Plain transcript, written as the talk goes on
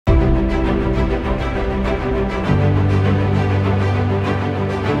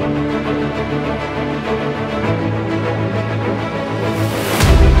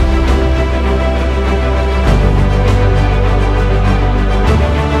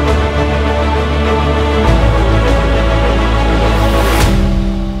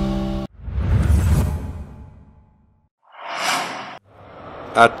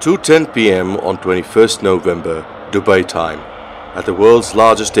At 2:10 p.m. on 21st November, Dubai time, at the world's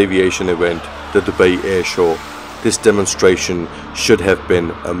largest aviation event, the Dubai Airshow, this demonstration should have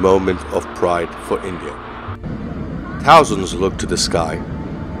been a moment of pride for India. Thousands looked to the sky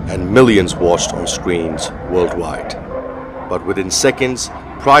and millions watched on screens worldwide. But within seconds,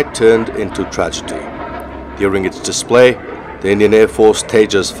 pride turned into tragedy. During its display, the Indian Air Force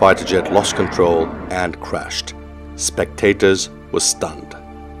Tejas fighter jet lost control and crashed. Spectators were stunned.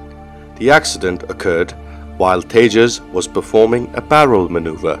 The accident occurred while Tejas was performing a barrel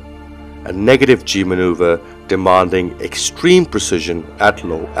maneuver, a negative G maneuver demanding extreme precision at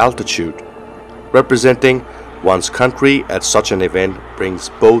low altitude. Representing one's country at such an event brings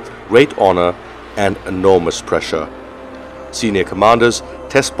both great honor and enormous pressure. Senior commanders,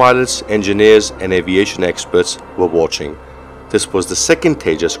 test pilots, engineers and aviation experts were watching. This was the second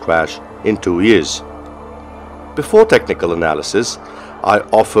Tejas crash in 2 years. Before technical analysis, I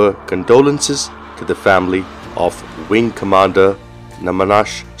offer condolences to the family of Wing Commander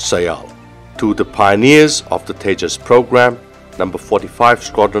Namanash Sayal, to the pioneers of the Tejas program, number 45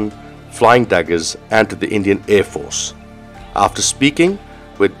 Squadron, Flying Daggers, and to the Indian Air Force. After speaking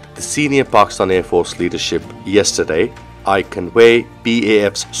with the senior Pakistan Air Force leadership yesterday, I convey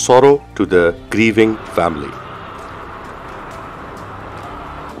PAF's sorrow to the grieving family.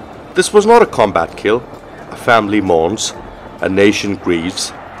 This was not a combat kill. A family mourns, a nation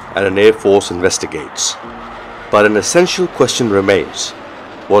grieves, and an Air Force investigates. But an essential question remains: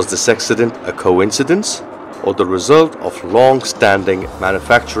 was this accident a coincidence or the result of long-standing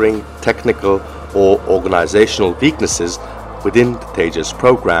manufacturing, technical, or organizational weaknesses within the Tejas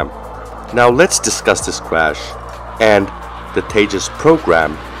program? Now let's discuss this crash and the Tejas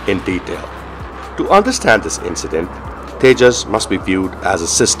program in detail. To understand this incident, Tejas must be viewed as a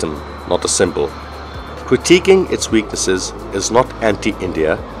system, not a symbol. Critiquing its weaknesses is not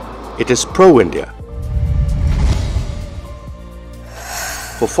anti-India, it is pro-India.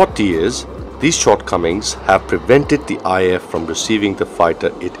 For 40 years, these shortcomings have prevented the IAF from receiving the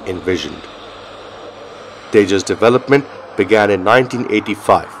fighter it envisioned. Tejas development began in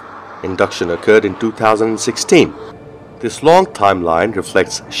 1985. Induction occurred in 2016. This long timeline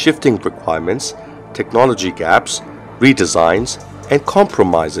reflects shifting requirements, technology gaps, redesigns, and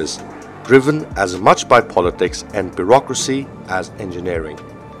compromises, driven as much by politics and bureaucracy as engineering.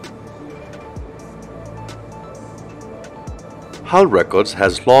 Hull records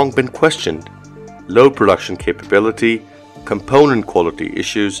has long been questioned. Low production capability, component quality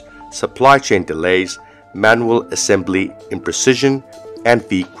issues, supply chain delays, manual assembly imprecision, and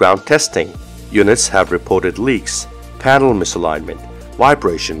weak ground testing. Units have reported leaks, panel misalignment,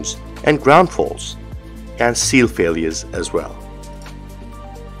 vibrations, and ground faults, and seal failures as well.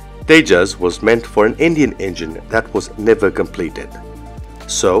 Tejas was meant for an Indian engine that was never completed.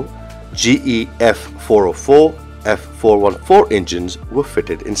 So, GE F404, F414 engines were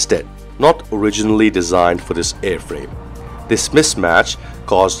fitted instead, not originally designed for this airframe. This mismatch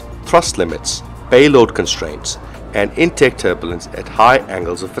caused thrust limits, payload constraints, and intake turbulence at high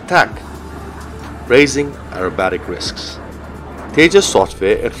angles of attack, raising aerobatic risks. Tejas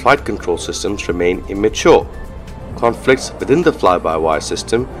software and flight control systems remain immature. Conflicts within the fly-by-wire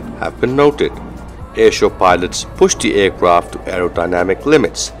system have been noted. Airshow pilots push the aircraft to aerodynamic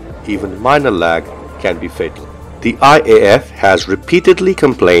limits. Even minor lag can be fatal. The IAF has repeatedly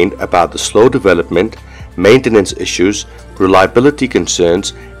complained about the slow development, maintenance issues, reliability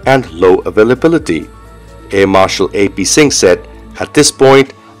concerns, and low availability. Air Marshal AP Singh said, "At this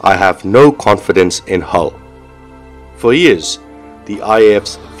point, I have no confidence in Hull." For years, the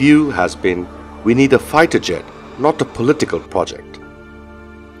IAF's view has been, we need a fighter jet, not a political project.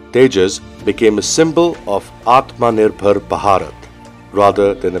 Tejas became a symbol of Atmanirbhar Bharat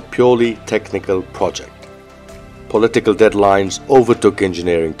rather than a purely technical project. Political deadlines overtook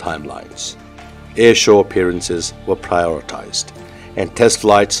engineering timelines. Airshow appearances were prioritized, and test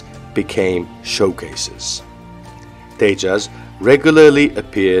flights became showcases. Tejas regularly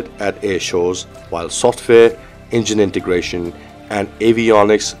appeared at airshows while software, engine integration, and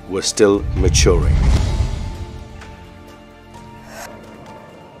avionics were still maturing.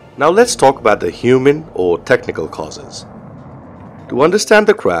 Now let's talk about the human or technical causes. To understand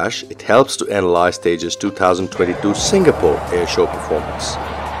the crash, it helps to analyze Tejas 2022 Singapore airshow performance.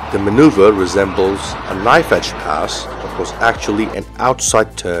 The maneuver resembles a knife-edge pass, but was actually an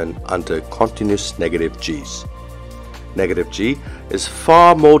outside turn under continuous negative Gs. Negative G is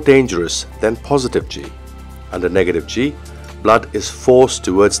far more dangerous than positive G. Under negative G, blood is forced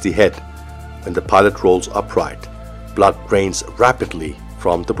towards the head. When the pilot rolls upright, blood drains rapidly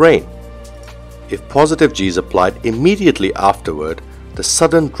from the brain. If positive G is applied immediately afterward, the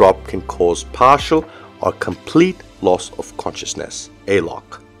sudden drop can cause partial or complete loss of consciousness,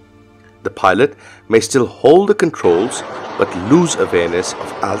 ALOC. The pilot may still hold the controls but lose awareness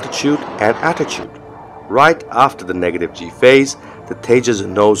of altitude and attitude. Right after the negative G phase, the Tejas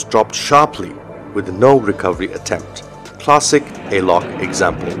nose dropped sharply with no recovery attempt. Classic ALOC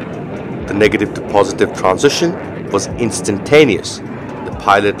example. The negative to positive transition was instantaneous. The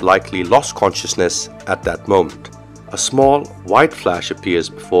pilot likely lost consciousness at that moment. A small white flash appears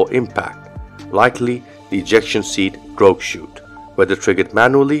before impact. Likely the ejection seat broke chute. Whether triggered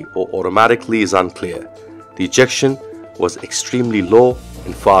manually or automatically is unclear. The ejection was extremely low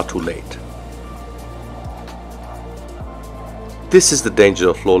and far too late. This is the danger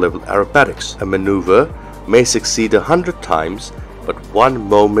of low-level aerobatics. A maneuver may succeed 100 times, but one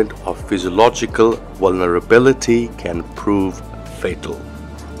moment of physiological vulnerability can prove fatal.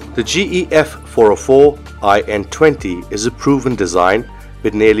 The GEF 404 IN-20 is a proven design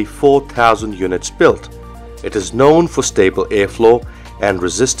with nearly 4,000 units built. It is known for stable airflow and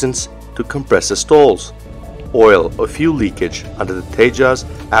resistance to compressor stalls. Oil or fuel leakage under the Tejas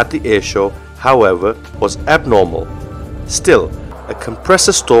at the airshow, however, was abnormal. Still, a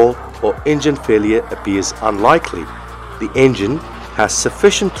compressor stall or engine failure appears unlikely. The engine has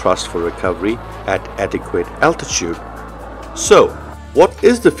sufficient thrust for recovery at adequate altitude. So, what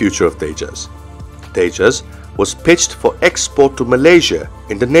is the future of Tejas? Tejas was pitched for export to Malaysia,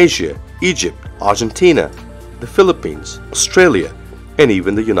 Indonesia, Egypt, Argentina, the Philippines, Australia, and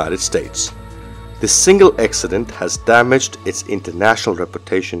even the United States. This single accident has damaged its international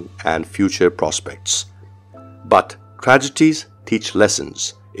reputation and future prospects. But tragedies teach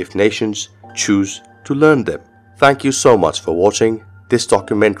lessons if nations choose to learn them. Thank you so much for watching. This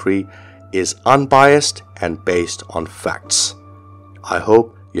documentary is unbiased and based on facts. I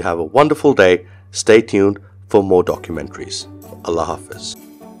hope you have a wonderful day. Stay tuned for more documentaries. Allah Hafiz.